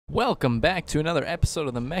Welcome back to another episode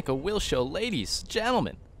of the Mecha Will Show. Ladies,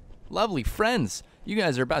 gentlemen, lovely friends, you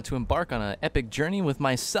guys are about to embark on an epic journey with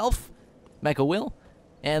myself, Mecha Will,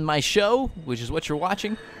 and my show, which is what you're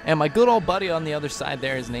watching, and my good old buddy on the other side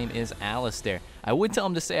there. His name is Alistair. I would tell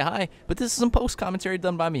him to say hi, but this is some post-commentary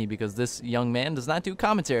done by me because this young man does not do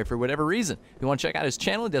commentary for whatever reason. If you want to check out his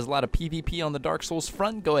channel, he does a lot of PvP on the Dark Souls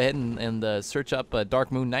front. Go ahead and search up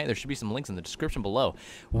Darkmoon Night. There should be some links in the description below.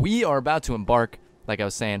 We are about to embark, like I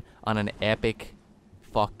was saying, on an epic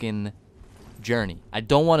fucking journey. I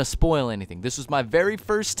don't want to spoil anything. This was my very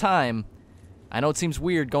first time. I know it seems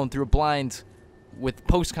weird going through a blind with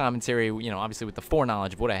post-commentary, you know, obviously with the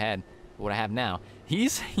foreknowledge of what I have now.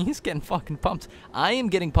 He's getting fucking pumped. I am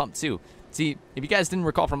getting pumped too. See, if you guys didn't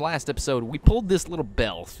recall from last episode, we pulled this little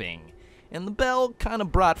bell thing. And the bell kind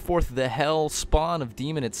of brought forth the hell spawn of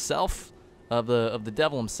demon itself, of the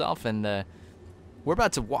devil himself, and we're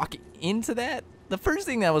about to walk into that. The first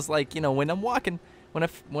thing that was like, you know, when I'm walking,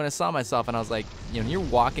 when I saw myself and I was like, you know, you're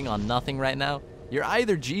walking on nothing right now. You're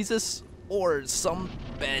either Jesus or some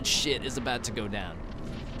bad shit is about to go down.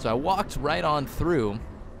 So I walked right on through,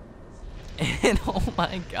 and oh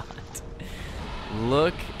my god,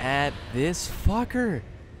 look at this fucker.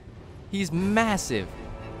 He's massive.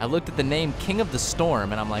 I looked at the name King of the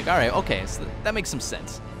Storm, and I'm like, all right, okay, so that makes some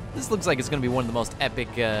sense. This looks like it's going to be one of the most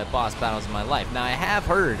epic boss battles of my life. Now, I have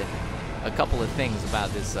heard a couple of things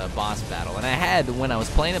about this boss battle, and I had, when I was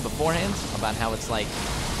playing it beforehand, about how it's like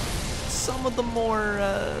some of the more,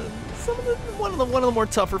 one of the more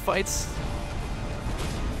tougher fights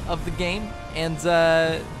of the game, and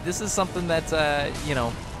this is something that, you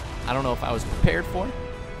know, I don't know if I was prepared for,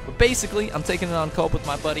 but basically, I'm taking it on cope with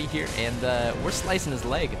my buddy here, and we're slicing his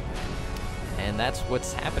leg. And that's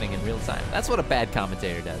what's happening in real time. That's what a bad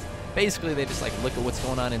commentator does. Basically, they just like look at what's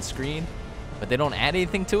going on in screen, but they don't add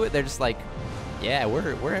anything to it. They're just like, yeah,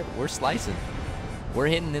 we're slicing. We're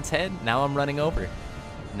hitting its head. Now I'm running over.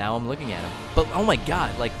 Now I'm looking at him. But oh my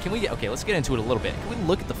god, like, can we get, okay, let's get into it a little bit. Can we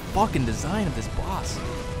look at the fucking design of this boss?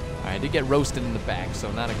 All right, I did get roasted in the back,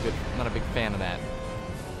 so not a big fan of that.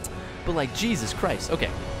 But like, Jesus Christ.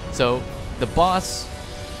 Okay, so the boss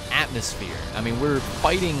atmosphere. I mean, we're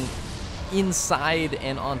fighting inside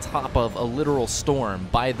and on top of a literal storm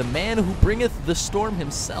by the man who bringeth the storm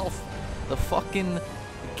himself, the fucking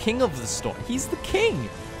king of the storm. He's the king.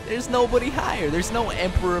 There's nobody higher. There's no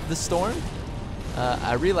emperor of the storm.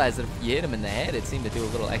 I realized that if you hit him in the head, it seemed to do a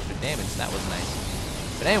little extra damage. That was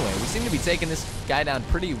nice. But anyway, we seem to be taking this guy down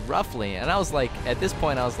pretty roughly, and I was like, at this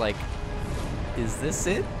point, I was like, is this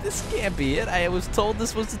it? This can't be it. I was told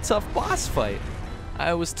this was a tough boss fight.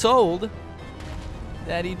 I was told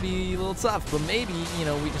that he'd be a little tough, but maybe, you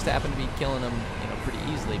know, we just happen to be killing him, you know, pretty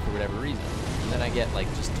easily for whatever reason. And then I get, like,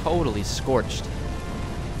 just totally scorched.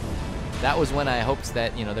 That was when I hoped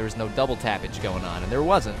that, you know, there was no double tappage going on, and there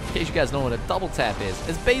wasn't. In case you guys know what a double tap is,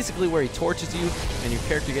 it's basically where he torches you, and your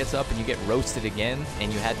character gets up, and you get roasted again,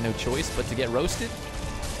 and you had no choice but to get roasted.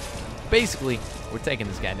 Basically, we're taking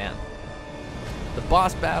this guy down. The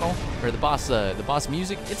boss battle, or the boss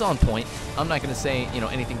music, it's on point. I'm not going to say, you know,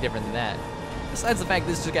 anything different than that. Besides the fact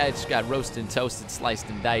this guy just got roasted, toasted, sliced,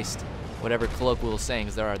 and diced, whatever colloquial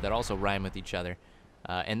sayings there are that also rhyme with each other.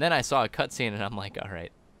 And then I saw a cutscene, and I'm like, all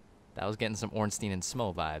right, that was getting some Ornstein and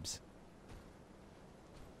Smo vibes.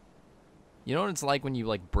 You know what it's like when you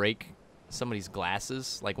like break somebody's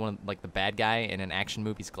glasses, like the bad guy in an action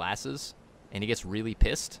movie's glasses, and he gets really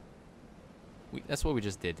pissed? That's what we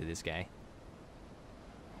just did to this guy.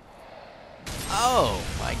 Oh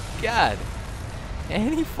my god.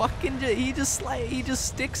 And he just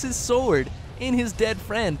sticks his sword in his dead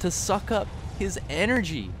friend to suck up his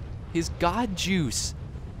energy, his god juice.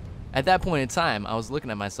 At that point in time, I was looking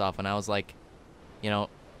at myself and I was like, you know,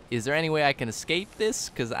 is there any way I can escape this?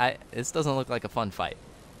 Because this doesn't look like a fun fight.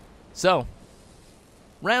 So,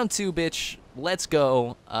 round 2, bitch. Let's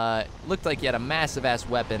go. Looked like you had a massive ass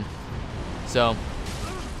weapon. So,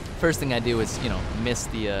 first thing I do is, you know, miss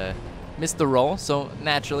the roll, so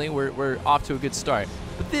naturally we're off to a good start.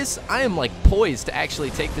 But this, I am like poised to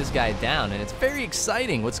actually take this guy down, and it's very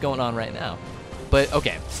exciting what's going on right now. But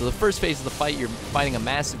okay, so the first phase of the fight, you're fighting a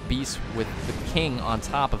massive beast with the king on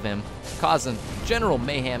top of him, causing general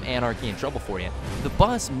mayhem, anarchy, and trouble for you. The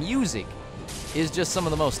boss music is just some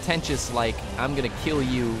of the most tensious, like, I'm gonna kill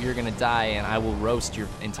you, you're gonna die, and I will roast your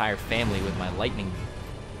entire family with my lightning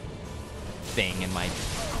thing and my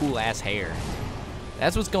cool ass hair.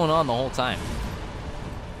 That's what's going on the whole time.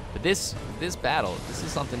 But this battle, this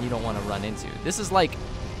is something you don't want to run into. This is like,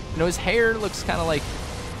 you know, his hair looks kind of like,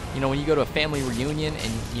 you know, when you go to a family reunion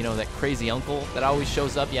and, you know, that crazy uncle that always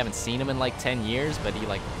shows up, you haven't seen him in like 10 years, but he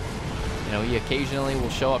like, You know, he occasionally will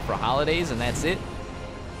show up for holidays, and that's it.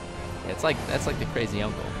 Yeah, that's like the crazy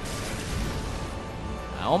uncle.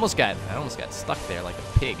 I almost got stuck there like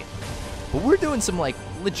a pig. But we're doing some like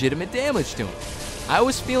legitimate damage to him. I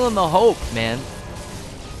was feeling the hope, man.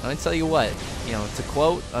 Let me tell you what, you know, to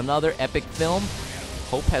quote another epic film,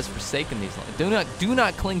 hope has forsaken these lands. Do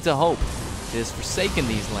not cling to hope. It has forsaken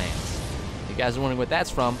these lands. If you guys are wondering what that's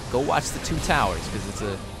from, go watch The Two Towers, because it's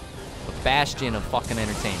a bastion of fucking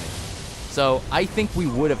entertainment. So I think we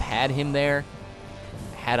would have had him there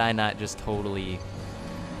had I not just totally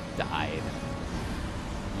died.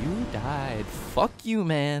 You died. Fuck you,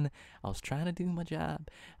 man. I was trying to do my job.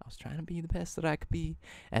 I was trying to be the best that I could be.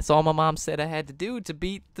 That's all my mom said I had to do to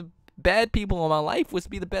beat the bad people in my life, was to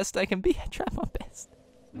be the best I can be. I tried my best.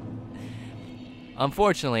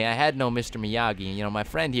 Unfortunately, I had no Mr. Miyagi. You know, my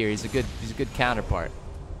friend here, he's a good counterpart.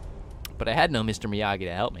 But I had no Mr. Miyagi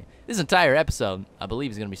to help me. This entire episode, I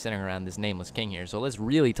believe, is going to be centering around this Nameless King here. So let's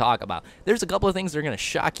really talk about. There's a couple of things that are going to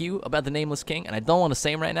shock you about the Nameless King, and I don't want to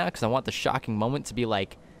say them right now because I want the shocking moment to be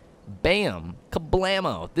like, bam,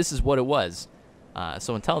 kablamo, this is what it was.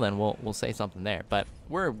 So until then, we'll say something there. But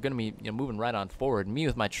we're gonna be, you know, moving right on forward. Me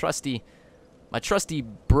with my trusty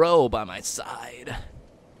bro by my side.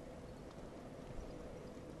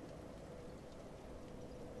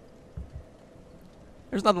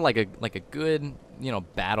 There's nothing like a good, you know,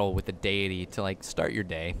 battle with the deity to like start your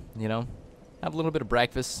day. You know, have a little bit of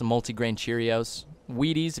breakfast, some multigrain Cheerios,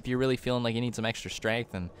 Wheaties if you're really feeling like you need some extra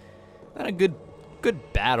strength, and then a good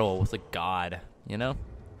battle with a god, you know?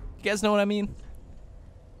 You guys know what I mean?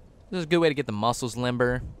 This is a good way to get the muscles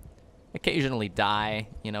limber, occasionally die,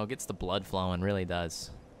 you know, gets the blood flowing, really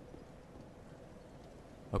does.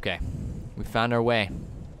 Okay, we found our way.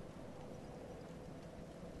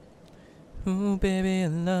 Ooh, baby, I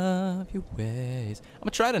love your ways. I'm gonna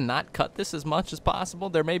try to not cut this as much as possible.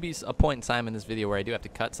 There may be a point in time in this video where I do have to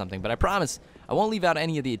cut something, but I promise I won't leave out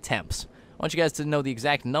any of the attempts. I want you guys to know the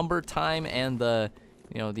exact number, time, and the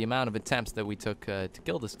amount of attempts that we took to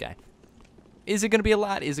kill this guy. Is it gonna be a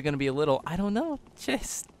lot? Is it gonna be a little? I don't know.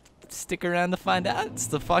 Just stick around to find out. It's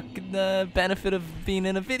the fucking benefit of being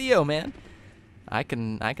in a video, man. I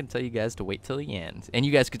can tell you guys to wait till the end, and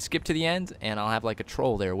you guys could skip to the end, and I'll have like a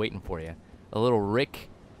troll there waiting for you. A little Rick,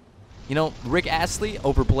 you know, Rick Astley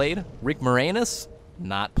overplayed. Rick Moranis,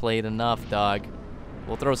 not played enough, dog.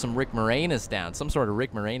 We'll throw some Rick Moranis down, some sort of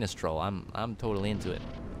Rick Moranis troll. I'm totally into it.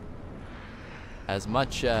 As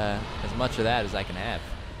much of that as I can have.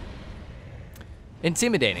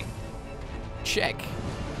 Intimidating, check.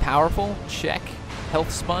 Powerful, check.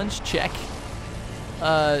 Health sponge, check.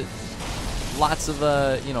 Lots of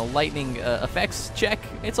you know, lightning effects, check.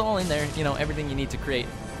 It's all in there. You know, everything you need to create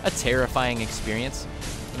a terrifying experience.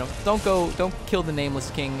 You know, don't kill the Nameless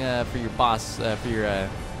King for your boss, for your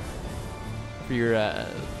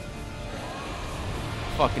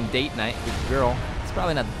fucking date night with your girl. It's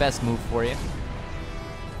probably not the best move for you.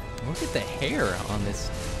 Look at the hair on this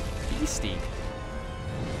beastie.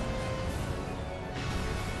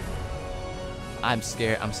 I'm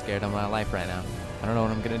scared of my life right now. I don't know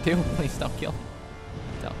what I'm gonna do. Please don't kill me.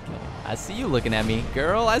 Don't kill me. I see you looking at me,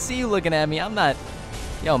 girl. I see you looking at me. I'm not,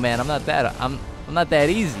 yo, man. I'm not that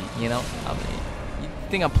easy. You know. You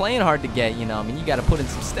think I'm playing hard to get? You know. I mean, you got to put in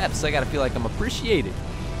some steps. So I got to feel like I'm appreciated.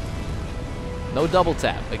 No double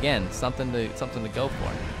tap. Again, something to go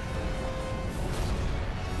for.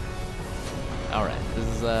 All right.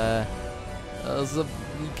 This is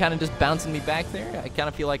you kind of just bouncing me back there. I kind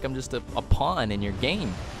of feel like I'm just a pawn in your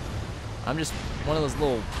game. I'm just one of those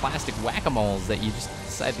little plastic whack-a-moles that you just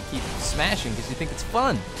decide to keep smashing because you think it's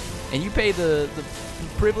fun. And you pay the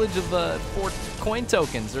privilege of 4 coin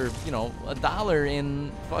tokens or, you know, $1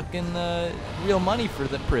 in fucking real money for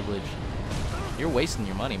the privilege. You're wasting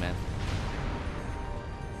your money, man.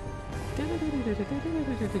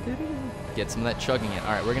 Get some of that chugging in.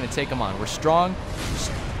 All right, we're going to take them on. We're strong.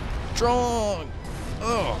 Strong.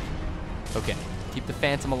 Ugh. Okay, keep the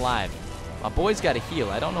Phantom alive. My boy's got to heal.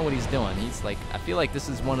 I don't know what he's doing. He's like, I feel like this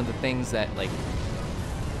is one of the things that like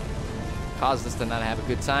caused us to not have a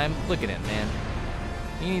good time. Look at him, man.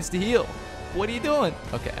 He needs to heal. What are you doing?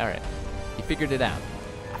 Okay, all right. He figured it out.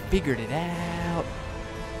 I figured it out.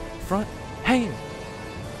 Front hand.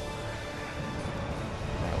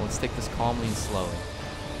 All right, let's take this calmly and slowly.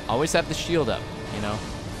 Always have the shield up, you know.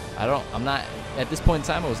 I'm not, at this point in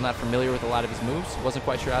time, I was not familiar with a lot of his moves. Wasn't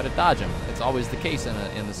quite sure how to dodge him. It's always the case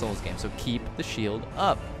in the Souls game. So keep the shield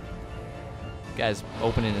up. Guy's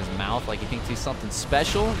opening his mouth like he thinks he's something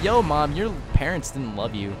special. Yo, Mom, your parents didn't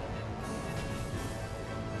love you.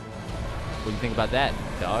 What do you think about that,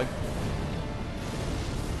 dog?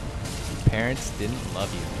 Your parents didn't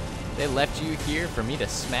love you. They left you here for me to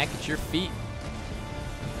smack at your feet.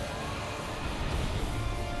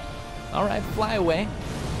 All right, fly away.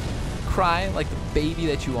 Cry like the baby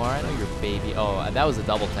that you are. I know you're a baby. Oh, that was a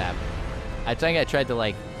double tap. I think I tried to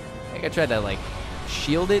like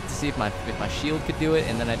shield it to see if my shield could do it,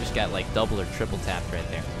 and then I just got like double or triple tapped right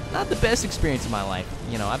there. Not the best experience of my life.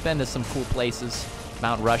 You know, I've been to some cool places,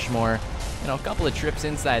 Mount Rushmore, you know, a couple of trips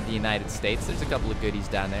inside the United States. There's a couple of goodies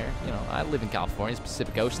down there. You know, I live in California, it's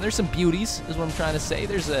Pacific Ocean. There's some beauties, is what I'm trying to say.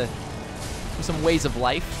 There's some ways of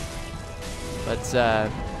life. But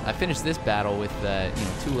I finished this battle with you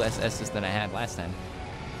know, 2 less S's than I had last time.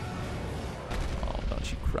 Oh,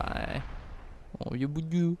 don't you cry. Oh, you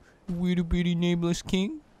little bitty Nameless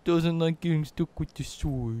King doesn't like getting stuck with the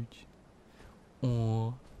swords.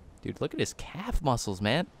 Oh, dude, look at his calf muscles,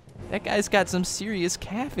 man. That guy's got some serious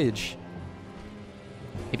calfage.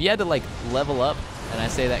 If you had to like level up, and I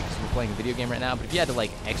say that because we're playing a video game right now, but if you had to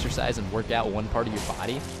like exercise and work out one part of your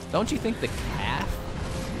body, don't you think the calf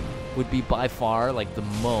would be by far like the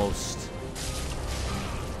most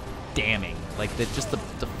damning? Like just the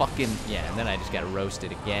fucking, yeah, and then I just got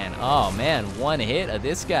roasted again. Oh man, 1 hit of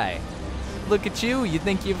this guy. Look at you. You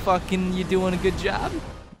think you doing a good job?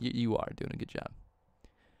 You are doing a good job.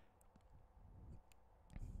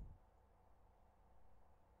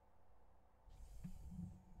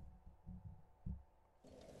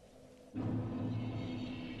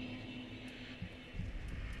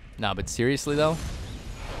 No, but seriously though,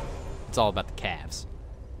 it's all about the calves.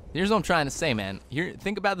 Here's what I'm trying to say, man. Here,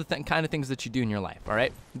 think about the kind of things that you do in your life, all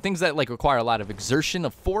right? The things that like require a lot of exertion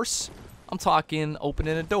of force. I'm talking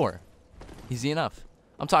opening a door. Easy enough.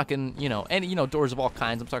 I'm talking, you know, doors of all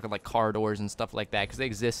kinds. I'm talking like car doors and stuff like that because they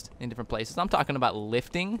exist in different places. I'm talking about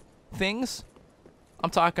lifting things.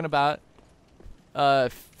 I'm talking about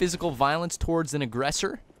physical violence towards an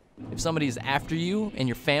aggressor. If somebody's after you and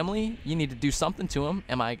your family, you need to do something to them.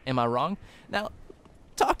 Am I wrong? Now,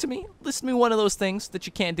 talk to me. List me one of those things that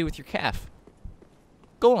you can't do with your calf.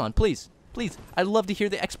 Go on, please. Please. I'd love to hear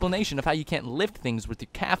the explanation of how you can't lift things with your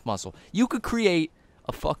calf muscle. You could create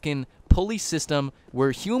a fucking pulley system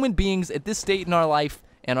where human beings at this state in our life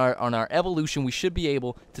and on our evolution, we should be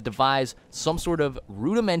able to devise some sort of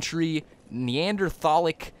rudimentary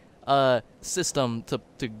Neanderthalic system to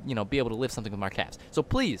you know, be able to lift something with our calves. So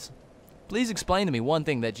please explain to me one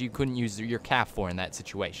thing that you couldn't use your calf for in that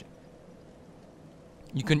situation.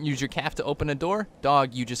 You couldn't use your calf to open a door?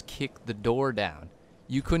 Dog, you just kicked the door down.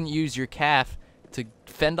 You couldn't use your calf to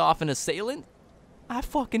fend off an assailant? I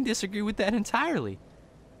fucking disagree with that entirely.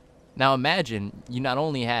 Now imagine you not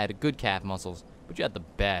only had good calf muscles, but you had the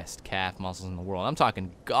best calf muscles in the world. I'm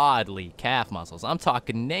talking godly calf muscles. I'm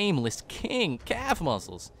talking Nameless King calf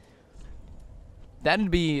muscles.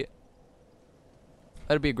 That'd be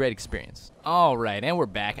a great experience. All right, and we're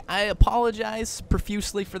back. I apologize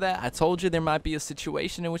profusely for that. I told you there might be a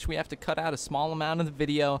situation in which we have to cut out a small amount of the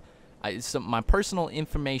video. My personal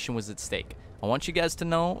information was at stake. I want you guys to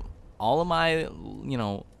know all of my, you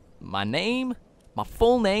know, my name, my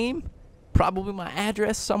full name, probably my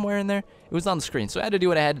address somewhere in there. It was on the screen, so I had to do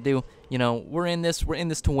what I had to do. You know, we're in this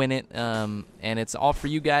to win it, and it's all for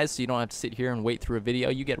you guys, so you don't have to sit here and wait through a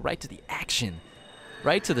video. You get right to the action.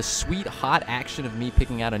 Right to the sweet, hot action of me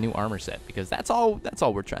picking out a new armor set, because that's all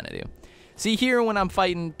we're trying to do. See, here when I'm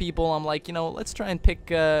fighting people, I'm like, you know, let's try and pick,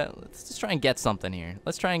 let's just try and get something here.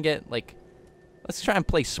 Let's try and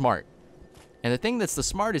play smart. And the thing that's the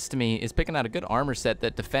smartest to me is picking out a good armor set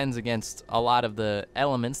that defends against a lot of the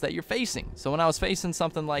elements that you're facing. So when I was facing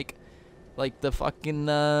something like the fucking,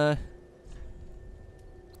 the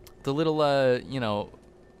little, you know,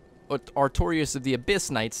 Artorias of the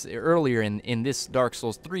Abyss Knights earlier in this Dark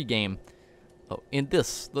Souls 3 game,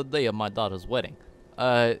 the day of my daughter's wedding,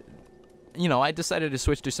 you know, I decided to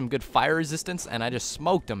switch to some good fire resistance, and I just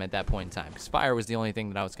smoked them at that point in time, because fire was the only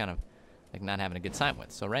thing that I was kind of like not having a good time with.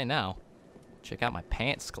 So right now, check out my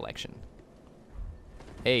pants collection.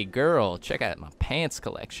 Hey girl, check out my pants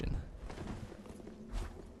collection.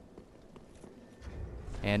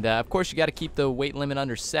 And, of course, you got to keep the weight limit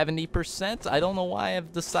under 70%. I don't know why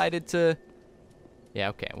I've decided to... Yeah,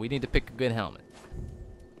 okay. We need to pick a good helmet.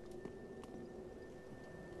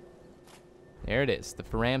 There it is, the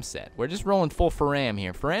Faram set. We're just rolling full Faram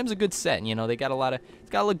here. Faram's a good set, and, you know, it's got a lot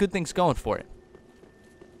of good things going for it.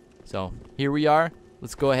 So, here we are.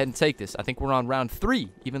 Let's go ahead and take this. I think we're on round 3,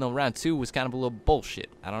 even though round 2 was kind of a little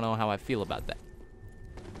bullshit. I don't know how I feel about that.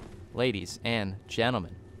 Ladies and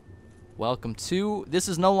gentlemen. Welcome to, this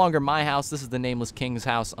is no longer my house, this is the Nameless King's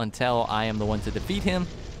house until I am the one to defeat him.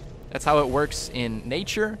 That's how it works in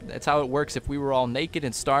nature. That's how it works if we were all naked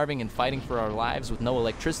and starving and fighting for our lives with no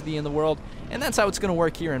electricity in the world. And that's how it's going to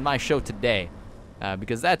work here in my show today.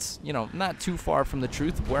 Because that's, you know, not too far from the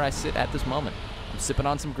truth of where I sit at this moment. I'm sipping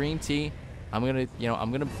on some green tea. I'm going to, you know,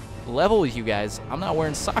 I'm going to level with you guys. I'm not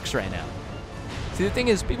wearing socks right now. See, the thing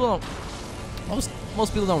is, people don't,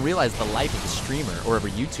 most people don't realize the life of a streamer or of a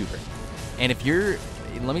YouTuber. And if you're,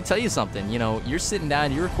 let me tell you something, you know, you're sitting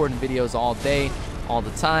down, you're recording videos all day, all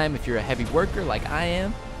the time, if you're a heavy worker like I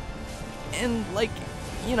am, and like,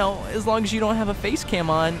 you know, as long as you don't have a face cam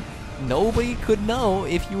on, nobody could know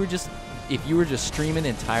if you were just streaming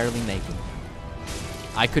entirely naked.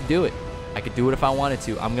 I could do it. I could do it if I wanted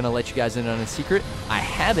to. I'm gonna let you guys in on a secret. I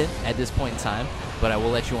haven't at this point in time, but I will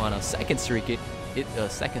let you on a second secret. It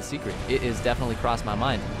is definitely crossed my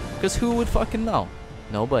mind. Because who would fucking know?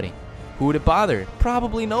 Nobody. Who would it bother?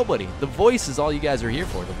 Probably nobody. The voice is all you guys are here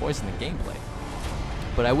for. The voice and the gameplay.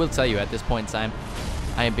 But I will tell you, at this point in time,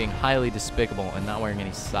 I am being highly despicable and not wearing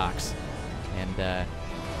any socks. And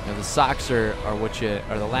you know, the socks are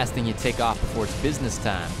the last thing you take off before it's business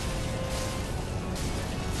time.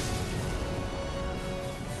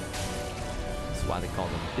 That's why they call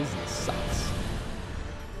them business socks.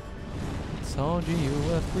 Told you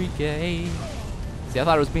were freaky. See, I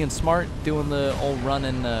thought I was being smart, doing the old run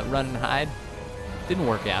and hide. Didn't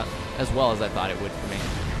work out as well as I thought it would for me.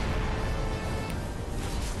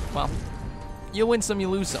 Well, you win some, you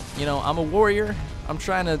lose some. You know, I'm a warrior. I'm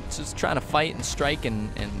trying to fight and strike and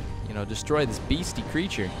you know, destroy this beastie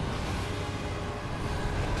creature.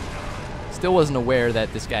 Still wasn't aware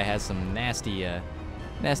that this guy has some nasty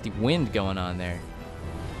wind going on there.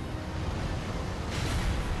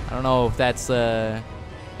 I don't know if that's a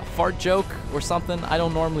fart joke or something. I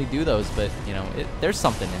don't normally do those, but you know, there's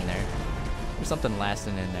something in there. There's something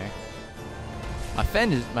lasting in there. My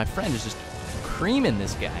friend is just creaming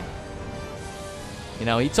this guy. You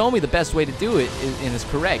know, he told me the best way to do it is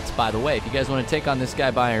correct, by the way. If you guys want to take on this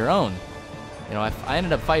guy by your own. You know, I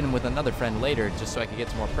ended up fighting him with another friend later just so I could get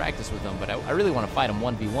some more practice with him, but I really want to fight him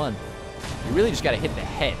 1v1. You really just got to hit the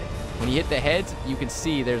head. When you hit the head, you can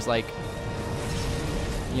see there's like,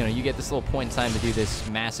 you know, you get this little point in time to do this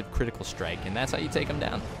massive critical strike, and that's how you take him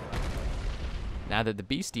down. Now that the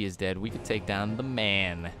beastie is dead, we can take down the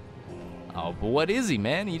man. Oh, but what is he,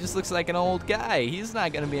 man? He just looks like an old guy. He's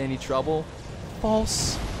not going to be any trouble.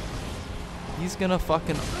 False. He's going to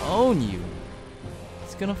fucking own you.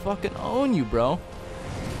 He's going to fucking own you, bro.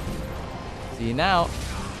 See, now,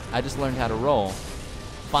 I just learned how to roll.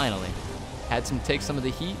 Finally. Had some, take some of the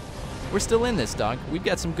heat. We're still in this, dog. We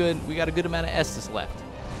got a good amount of Estus left.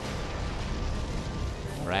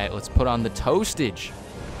 Alright, let's put on the toastage.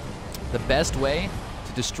 The best way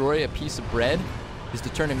to destroy a piece of bread is to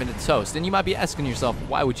turn him into toast. And you might be asking yourself,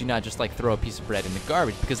 why would you not just like throw a piece of bread in the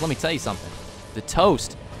garbage? Because let me tell you something. The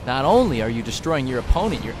toast, not only are you destroying your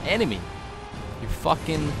opponent, your enemy, you're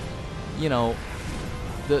fucking, you know,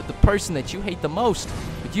 the person that you hate the most,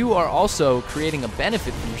 but you are also creating a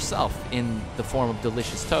benefit for yourself in the form of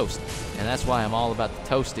delicious toast. And that's why I'm all about the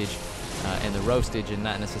toastage and the roastage and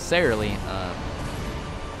not necessarily,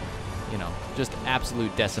 you know, just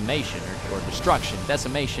absolute decimation or destruction.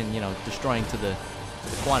 Decimation, you know, destroying to the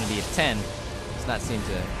quantity of 10 does not seem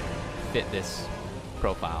to fit this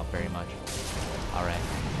profile very much. All right.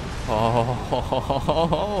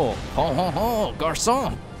 Oh,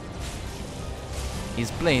 garçon.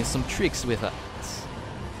 He's playing some tricks with us.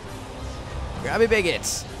 Grabby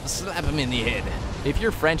bigots. Slap him in the head. If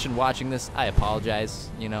you're French and watching this, I apologize.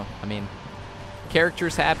 You know, I mean,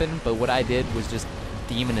 characters happen, but what I did was just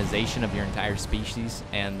demonization of your entire species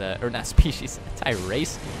and, or not species, entire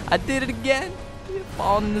race. I did it again. You've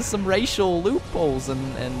fallen into some racial loopholes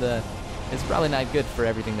and it's probably not good for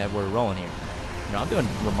everything that we're rolling here. You know, I'm doing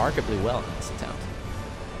remarkably well in this attempt.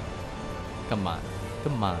 Come on.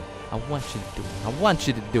 Come on. I want you to do it. I want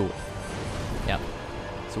you to do it. Yep.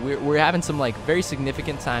 So we're having some, like, very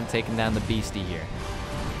significant time taking down the beastie here.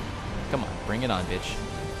 Come on. Bring it on, bitch.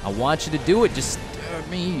 I want you to do it. Just stir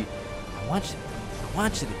me. I want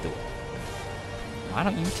you to do it. Why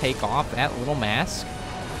don't you take off that little mask?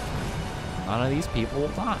 None of these people will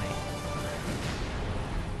die.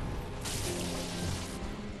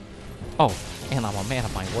 Oh, and I'm a man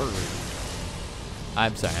of my word.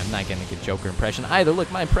 I'm sorry, I'm not getting a good Joker impression either. Look,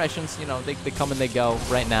 my impressions, you know, they come and they go.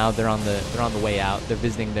 Right now, they're on the way out. They're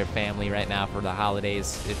visiting their family right now for the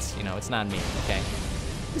holidays. It's, you know, it's not me, okay?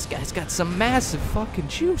 This guy's got some massive fucking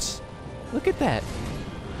juice. Look at that.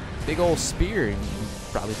 Big old spear. You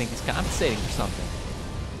probably think he's compensating for something.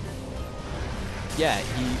 Yeah,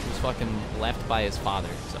 he was fucking left by his father,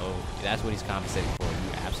 so that's what he's compensating for,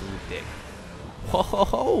 you absolute dick.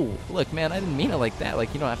 Whoa, look, man, I didn't mean it like that.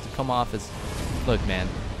 Like, you don't have to come off as... Look, man,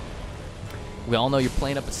 We all know you're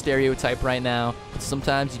playing up a stereotype right now, but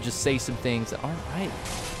sometimes you just say some things that aren't right.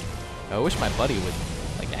 I wish my buddy would,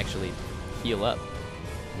 like, actually heal up.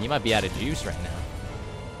 He might be out of juice right now.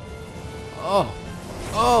 Oh.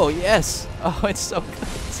 Oh, yes. Oh, it's so good.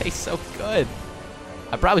 It tastes so good.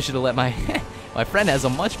 I probably should have let my... my friend has a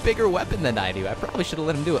much bigger weapon than I do. I probably should have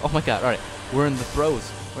let him do it. Oh, my God. All right. We're in the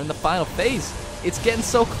throes. We're in the final phase. It's getting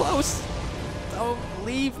so close. Don't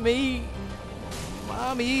leave me.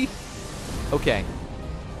 Mommy. Okay.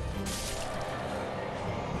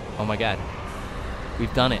 Oh, my God.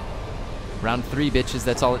 We've done it. Round 3, bitches.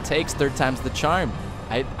 That's all it takes. 3rd time's the charm.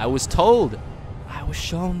 I was told. I was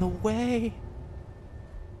shown the way.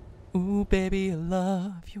 Ooh, baby, I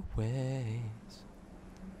love your ways.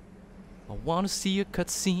 I want to see a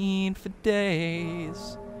cutscene for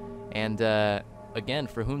days. And, again,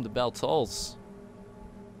 for whom the bell tolls.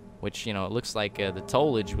 Which, you know, it looks like the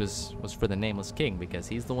tollage was for the Nameless King, because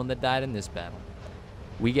he's the one that died in this battle.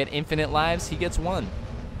 We get infinite lives, he gets 1.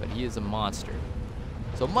 But he is a monster.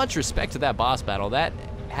 So much respect to that boss battle. That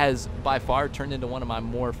has, by far, turned into one of my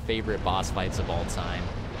more favorite boss fights of all time.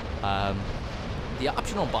 The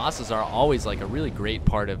optional bosses are always like a really great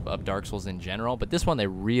part of Dark Souls in general, but this one they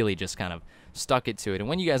really just kind of stuck it to it. And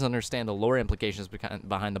when you guys understand the lore implications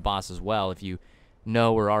behind the boss as well, if you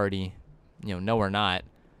know or already, you know or not,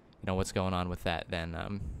 you know what's going on with that,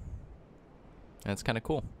 then that's kind of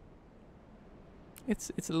cool.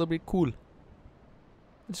 It's a little bit cool.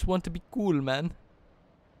 I just want to be cool, man.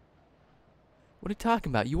 What are you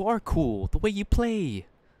talking about? You are cool. The way you play.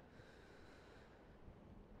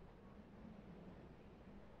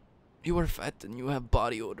 You are fat and you have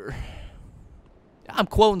body odor. I'm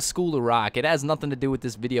quoting School of Rock. It has nothing to do with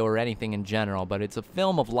this video or anything in general, but it's a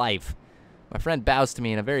film of life. My friend bows to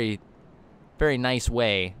me in a very, very nice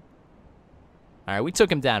way. All right, we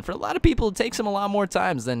took him down. For a lot of people, it takes him a lot more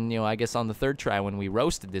times than, you know, I guess on the 3rd try when we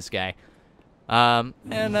roasted this guy.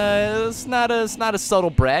 It's not a subtle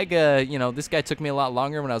brag. You know, this guy took me a lot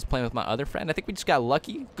longer when I was playing with my other friend. I think we just got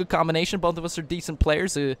lucky. Good combination. Both of us are decent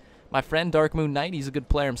players. My friend Darkmoon Knight, he's a good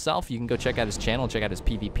player himself. You can go check out his channel, check out his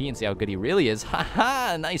PvP, and see how good he really is.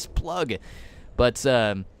 Haha, nice plug. But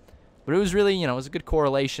it was really, you know, it was a good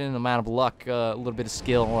correlation, amount of luck, a little bit of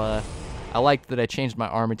skill. I liked that I changed my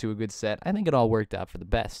armor to a good set. I think it all worked out for the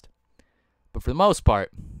best. But for the most part,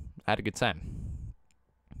 I had a good time.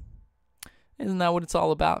 Isn't that what it's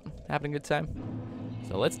all about? Having a good time?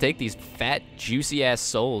 So let's take these fat, juicy-ass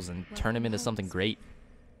souls and turn them into something great.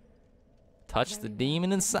 Touch the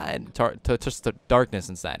demon inside. Touch the darkness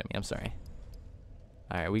inside of me. I'm sorry.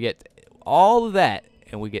 Alright, we get all of that,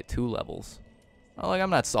 and we get 2 levels. Oh, like, I'm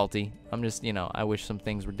not salty. I'm just, you know, I wish some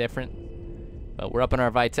things were different. But we're up in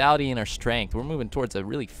our vitality and our strength. We're moving towards a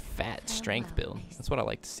really fat strength build. That's what I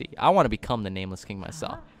like to see. I want to become the Nameless King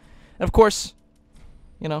myself. And, of course,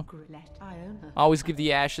 you know, always give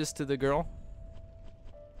the ashes to the girl.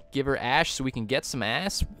 Give her ash so we can get some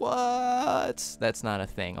ass? What? That's not a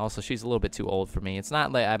thing. Also, she's a little bit too old for me. It's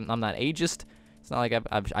not like I'm not ageist. It's not like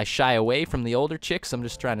I shy away from the older chicks. I'm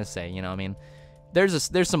just trying to say, you know, I mean,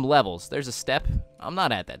 there's some levels. There's a step. I'm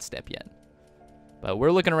not at that step yet. But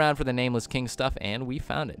we're looking around for the Nameless King stuff, and we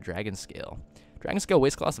found it. Dragon Scale. Dragon Scale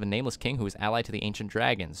waste class of a Nameless King who is allied to the ancient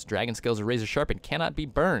dragons. Dragon Scales are razor sharp and cannot be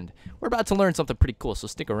burned. We're about to learn something pretty cool, so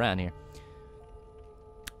stick around here.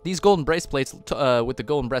 These golden breastplates with the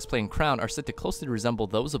golden breastplate and crown are said to closely resemble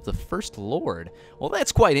those of the First Lord. Well,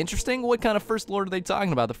 that's quite interesting. What kind of First Lord are they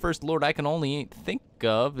talking about? The First Lord I can only think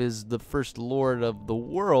of is the First Lord of the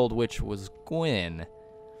world, which was Gwyn.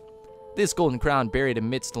 This golden crown buried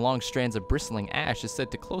amidst long strands of bristling ash is said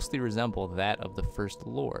to closely resemble that of the First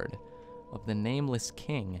Lord of the Nameless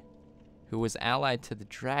King, who was allied to the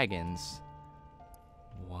dragons.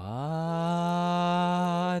 What?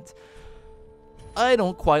 I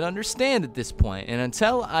don't quite understand at this point, and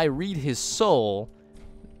until I read his soul,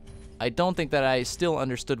 I don't think that I still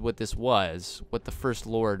understood what this was, what the First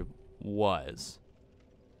Lord was,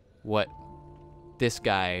 what this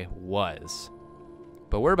guy was.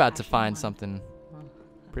 But we're about to find something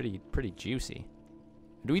pretty juicy.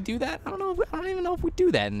 Do we do that? I don't even know if we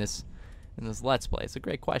do that in this Let's Play. It's a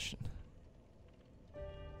great question.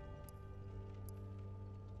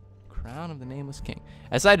 Crown of the Nameless King.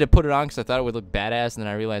 I decided to put it on because I thought it would look badass, and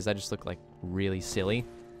then I realized I just look like really silly.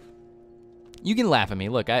 You can laugh at me.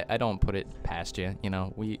 Look, I don't put it past you. You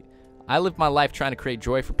know, I live my life trying to create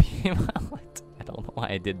joy for people. I don't know why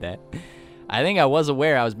I did that. I think I was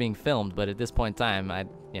aware I was being filmed, but at this point in time, I'm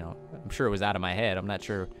sure it was out of my head. I'm not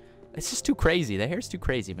sure. It's just too crazy. The hair's too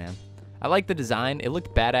crazy, man. I like the design. It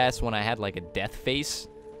looked badass when I had like a death face,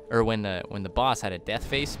 or when the boss had a death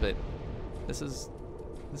face, but this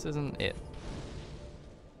isn't it.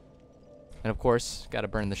 And of course, gotta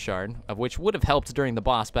burn the shard, of which would have helped during the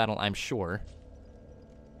boss battle, I'm sure.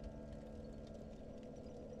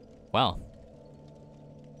 Well.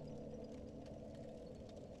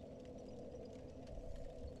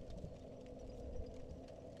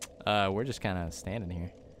 We're just kind of standing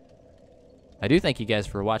here. I do thank you guys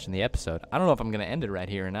for watching the episode. I don't know if I'm going to end it right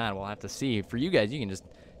here or not. We'll have to see. For you guys, you can just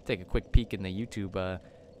take a quick peek in the YouTube,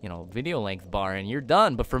 you know, video length bar, and you're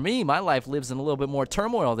done. But for me, my life lives in a little bit more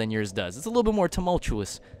turmoil than yours does. It's a little bit more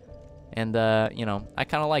tumultuous. And, you know, I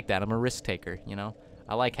kind of like that. I'm a risk taker, you know.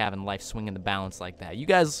 I like having life swinging the balance like that. You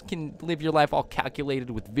guys can live your life all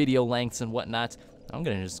calculated with video lengths and whatnot. I'm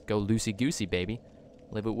going to just go loosey-goosey, baby.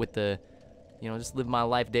 Live it with the, you know, just live my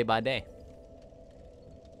life day by day.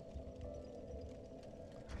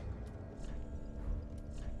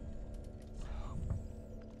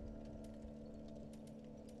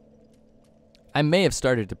 I may have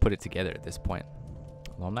started to put it together at this point,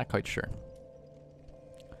 although I'm not quite sure.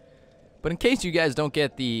 But in case you guys don't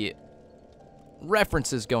get the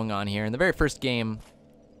references going on here, in the very first game,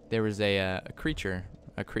 there was a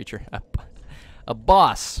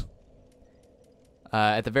boss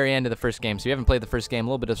at the very end of the first game. So you haven't played the first game, a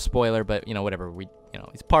little bit of spoiler, but you know, whatever.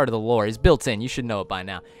 He's part of the lore. He's built in. You should know it by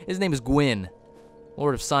now. His name is Gwyn,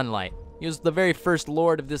 Lord of Sunlight. He was the very first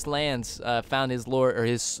lord of this lands. Found his lord, or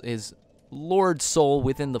his lord soul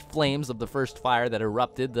within the flames of the first fire that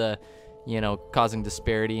erupted, causing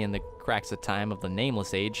disparity in the cracks of time of the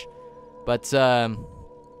Nameless Age. But yeah,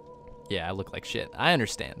 I look like shit. I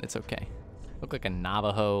understand. It's okay. I look like a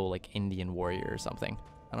Navajo, like Indian warrior or something.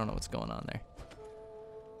 I don't know what's going on there.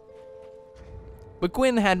 But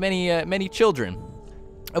Gwyn had many children,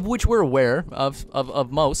 of which we're aware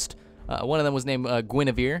of most. One of them was named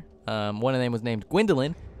Guinevere. One of them was named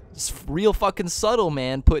Gwendolyn. It's real fucking subtle,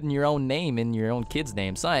 man, putting your own name in your own kid's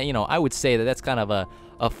name. So, I would say that that's kind of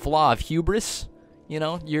a flaw of hubris.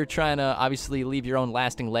 You're trying to obviously leave your own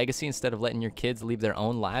lasting legacy instead of letting your kids live their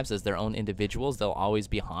own lives as their own individuals. They'll always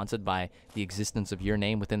be haunted by the existence of your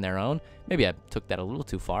name within their own. Maybe I took that a little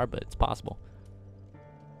too far, but it's possible.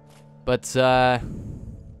 But there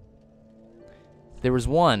was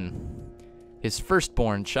one, his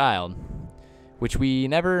firstborn child, which we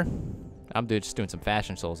never... I'm just doing some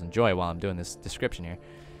Fashion Souls Enjoy while I'm doing this description here.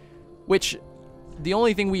 Which, the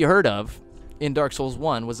only thing we heard of in Dark Souls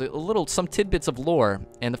 1 was some tidbits of lore.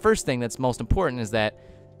 And the first thing that's most important is that,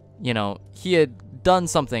 he had done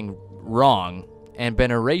something wrong and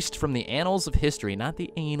been erased from the annals of history, not the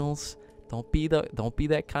annals. Don't be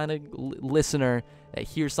that kind of listener that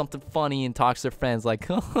hears something funny and talks to their friends like,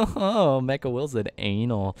 oh, Mecha Will said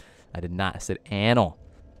anal. I did not. I said anal.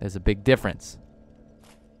 There's a big difference.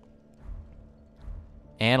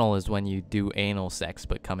 Anal is when you do anal sex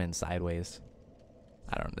but come in sideways.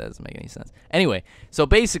 I don't know. That doesn't make any sense. Anyway, so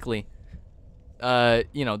basically,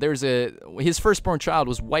 his firstborn child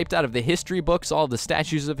was wiped out of the history books. All of the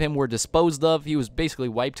statues of him were disposed of. He was basically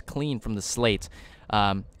wiped clean from the slate.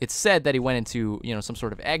 It's said that he went into, some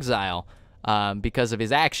sort of exile because of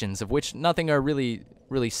his actions, of which nothing are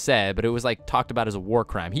really said, but it was like talked about as a war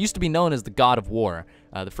crime. He used to be known as the God of War,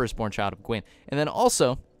 the firstborn child of Gwyn. And then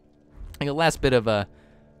also, I think the last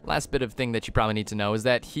bit of thing that you probably need to know is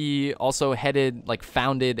that he also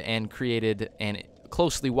founded and created and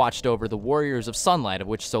closely watched over the Warriors of Sunlight, of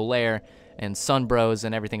which Solaire and Sunbros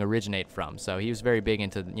and everything originate from. So he was very big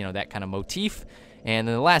into, that kind of motif. And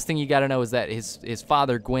then the last thing you got to know is that his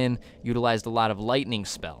father, Gwyn, utilized a lot of lightning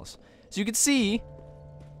spells. So you can see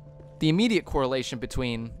the immediate correlation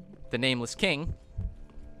between the Nameless King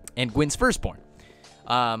and Gwyn's firstborn.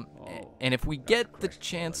 And if we get the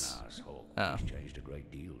chance...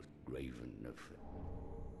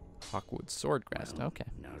 Hawkwood Swordgrass. Okay.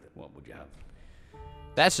 Now what would you have?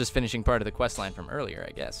 That's just finishing part of the quest line from earlier,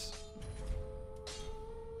 I guess.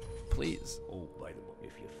 Please. Oh, by the way,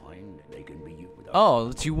 if you find they can be used without...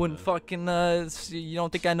 Oh, you wouldn't fucking, you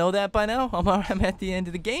don't think I know that by now? I'm at the end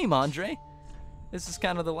of the game, Andre. This is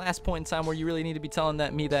kind of the last point in time where you really need to be telling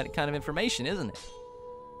me that kind of information, isn't it?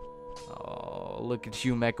 Oh, look at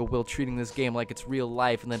you, Mecha Will, treating this game like it's real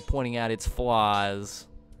life and then pointing out its flaws.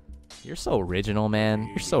 You're so original, man.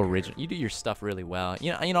 You're so original. You do your stuff really well.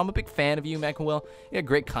 I'm a big fan of you, Mecha Will. You got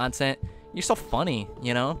great content. You're so funny,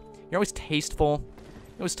 You're always tasteful.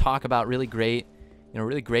 You always talk about really great,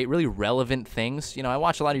 really relevant things. I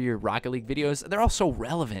watch a lot of your Rocket League videos. They're all so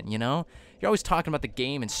relevant, You're always talking about the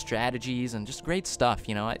game and strategies and just great stuff,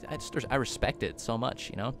 I respect it so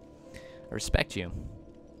much, I respect you.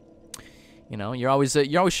 You're always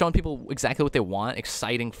showing people exactly what they want,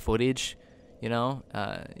 exciting footage.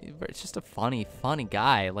 It's just a funny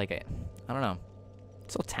guy. I don't know.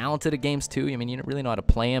 So talented at games too. I mean, you don't really know how to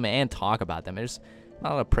play them and talk about them. There's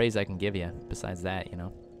not a lot of praise I can give you besides that, you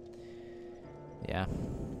know. Yeah,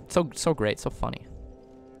 so great, so funny.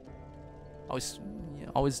 Always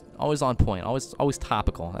on point. Always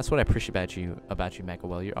topical. That's what I appreciate about you, Mecha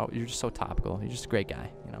Will. You're just so topical. You're just a great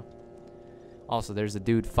guy, you know. Also, there's a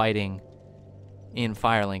dude fighting in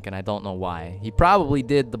Firelink, and I don't know why. He probably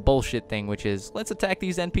did the bullshit thing, which is, let's attack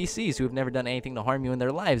these NPCs who have never done anything to harm you in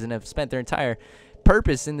their lives and have spent their entire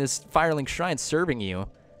purpose in this Firelink shrine serving you.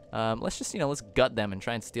 Let's just, let's gut them and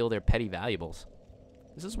try and steal their petty valuables.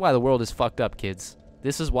 This is why the world is fucked up, kids.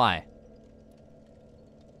 This is why.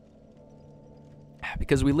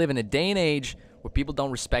 Because we live in a day and age where people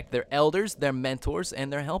don't respect their elders, their mentors,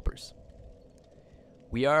 and their helpers.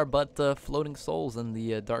 We are but floating souls in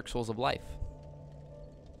the dark souls of life.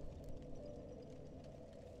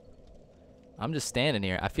 I'm just standing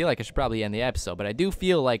here. I feel like I should probably end the episode, but I do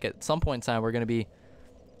feel like at some point in time we're going to be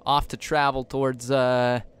off to travel towards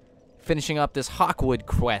finishing up this Hawkwood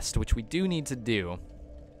quest, which we do need to do.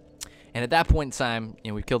 And at that point in time,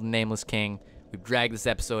 we've killed the Nameless King. We've dragged this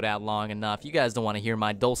episode out long enough. You guys don't want to hear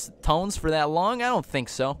my dulcet tones for that long? I don't think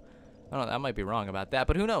so. I might be wrong about that,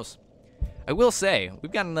 but who knows? I will say,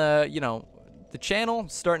 we've gotten the channel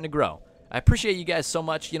starting to grow. I appreciate you guys so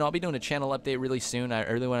much. I'll be doing a channel update really soon. I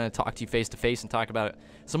really want to talk to you face to face and talk about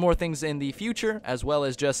some more things in the future, as well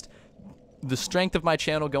as just the strength of my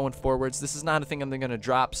channel going forwards. This is not a thing I'm going to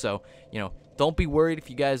drop, so don't be worried if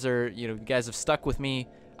you guys are you guys have stuck with me.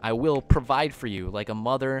 I will provide for you like a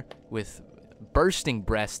mother with bursting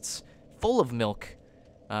breasts, full of milk.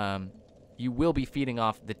 You will be feeding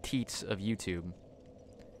off the teats of YouTube.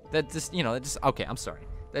 Okay, I'm sorry.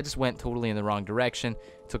 That just went totally in the wrong direction.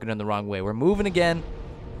 Took it in the wrong way. We're moving again.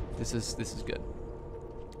 This is good.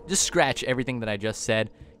 Just scratch everything that I just said.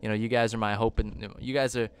 You guys are my hope, and you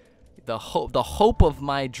guys are the hope of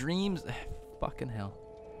my dreams. Fucking hell.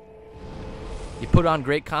 You put on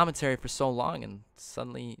great commentary for so long, and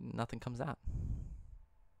suddenly nothing comes out.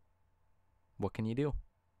 What can you do?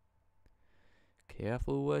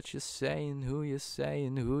 Careful what you say and who you say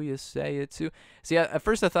it to. See, at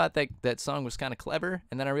first I thought that song was kind of clever,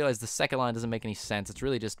 and then I realized the second line doesn't make any sense. It's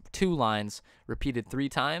really just 2 lines repeated 3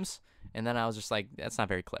 times, and then I was just like, that's not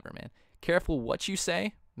very clever, man. Careful what you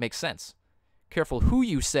say makes sense. Careful who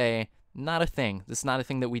you say, not a thing. This is not a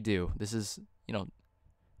thing that we do. This is,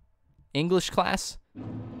 English class,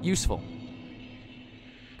 useful.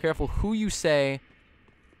 Careful who you say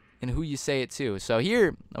and who you say it to. So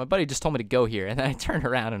here, my buddy just told me to go here, and then I turn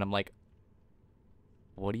around and I'm like,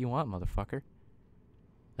 what do you want, motherfucker?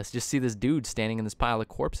 Let's just see this dude standing in this pile of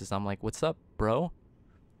corpses. I'm like, what's up, bro?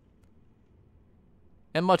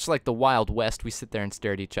 And much like the Wild West, we sit there and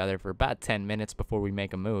stare at each other for about 10 minutes before we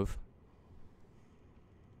make a move.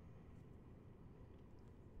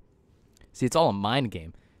 See, it's all a mind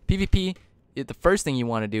game. PvP, the first thing you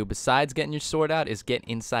want to do besides getting your sword out is get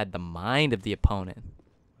inside the mind of the opponent.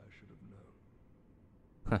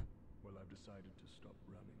 Well, I've decided to stop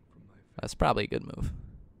running from my face. That's probably a good move.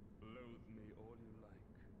 Loathe me all you like.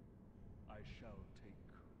 I shall take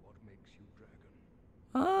what makes you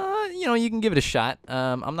dragon. You can give it a shot.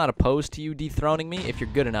 I'm not opposed to you dethroning me if you're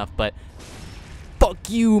good enough, but fuck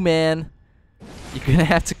you, man. You're gonna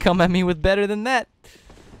have to come at me with better than that.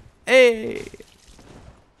 Hey.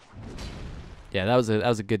 Yeah, that was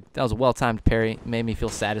a well-timed parry. It made me feel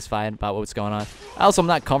satisfied about what's going on. Also, I'm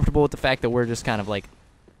not comfortable with the fact that we're just kind of like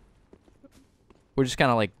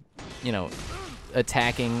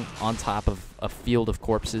attacking on top of a field of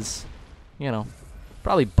corpses.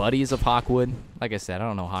 Probably buddies of Hawkwood. Like I said, I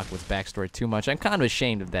don't know Hawkwood's backstory too much. I'm kind of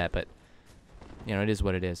ashamed of that, but it is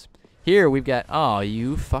what it is. Here we've got, oh,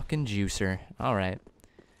 you fucking juicer. All right.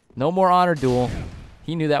 No more honor duel.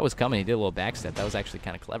 He knew that was coming. He did a little backstep. That was actually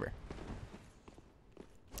kind of clever.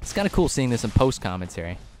 It's kind of cool seeing this in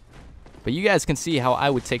post-commentary. But you guys can see how I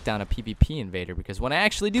would take down a PvP invader, because when I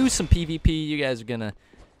actually do some PvP, you guys are going to,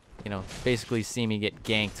 basically see me get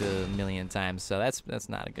ganked a million times. So that's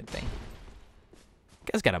not a good thing. You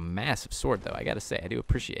guys got a massive sword, though, I got to say. I do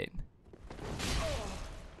appreciate.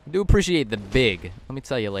 The big. Let me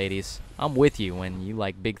tell you, ladies, I'm with you when you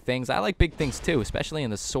like big things. I like big things, too, especially in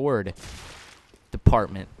the sword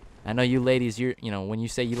department. I know you ladies, when you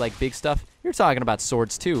say you like big stuff, you're talking about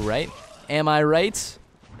swords too, right? Am I right?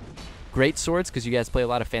 Great swords, because you guys play a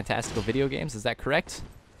lot of fantastical video games. Is that correct?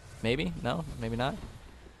 Maybe? No? Maybe not?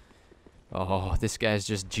 Oh, this guy's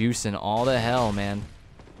just juicing all the hell, man.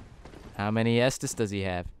 How many Estus does he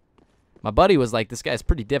have? My buddy was like, this guy's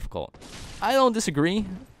pretty difficult. I don't disagree.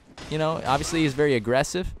 Obviously he's very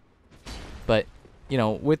aggressive. But,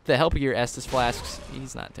 with the help of your Estus flasks,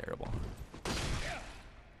 he's not terrible.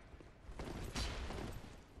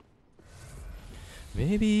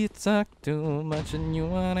 Baby, you talk too much and you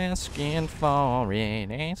aren't asking for it.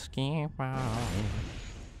 Asking for it.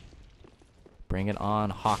 Bring it on,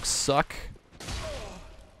 Hawk suck.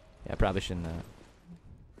 Yeah, I probably shouldn't.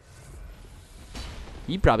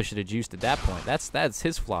 He probably should have juiced at that point. That's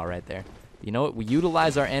his flaw right there. You know what? We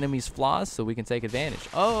utilize our enemy's flaws so we can take advantage.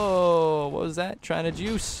 Oh, what was that? Trying to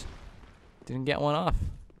juice. Didn't get one off.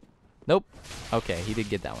 Nope. Okay, he did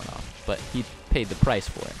get that one off, but he paid the price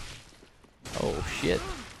for it. Oh, shit.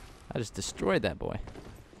 I just destroyed that boy.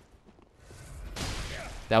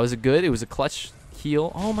 That was it was a clutch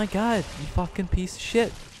heal. Oh, my God. You fucking piece of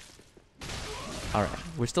shit. All right.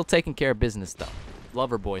 We're still taking care of business, though.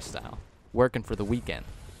 Lover boy style. Working for the weekend.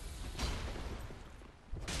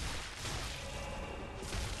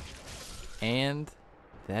 And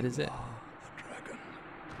that is it.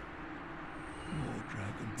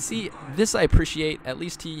 See, this I appreciate. At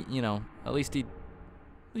least he, you know, at least he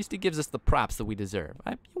gives us the props that we deserve.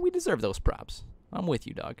 We deserve those props. I'm with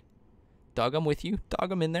you, dog. Dog, I'm with you.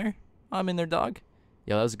 Dog, I'm in there. I'm in there, dog.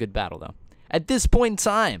 Yo, that was a good battle, though. At this point in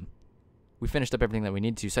time, we finished up everything that we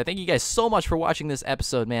need to. So I thank you guys so much for watching this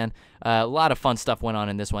episode, man. A lot of fun stuff went on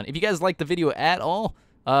in this one. If you guys liked the video at all,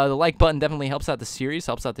 the like button definitely helps out the series,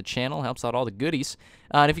 helps out the channel, helps out all the goodies.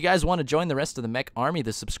 And if you guys want to join the rest of the mech army,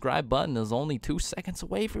 the subscribe button is only 2 seconds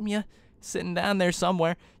away from you, sitting down there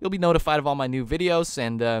somewhere. You'll be notified of all my new videos,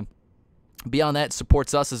 and beyond that, it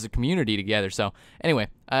supports us as a community together. So anyway,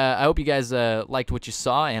 I hope you guys liked what you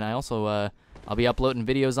saw, and I also I'll be uploading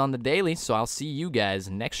videos on the daily, so I'll see you guys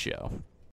next show.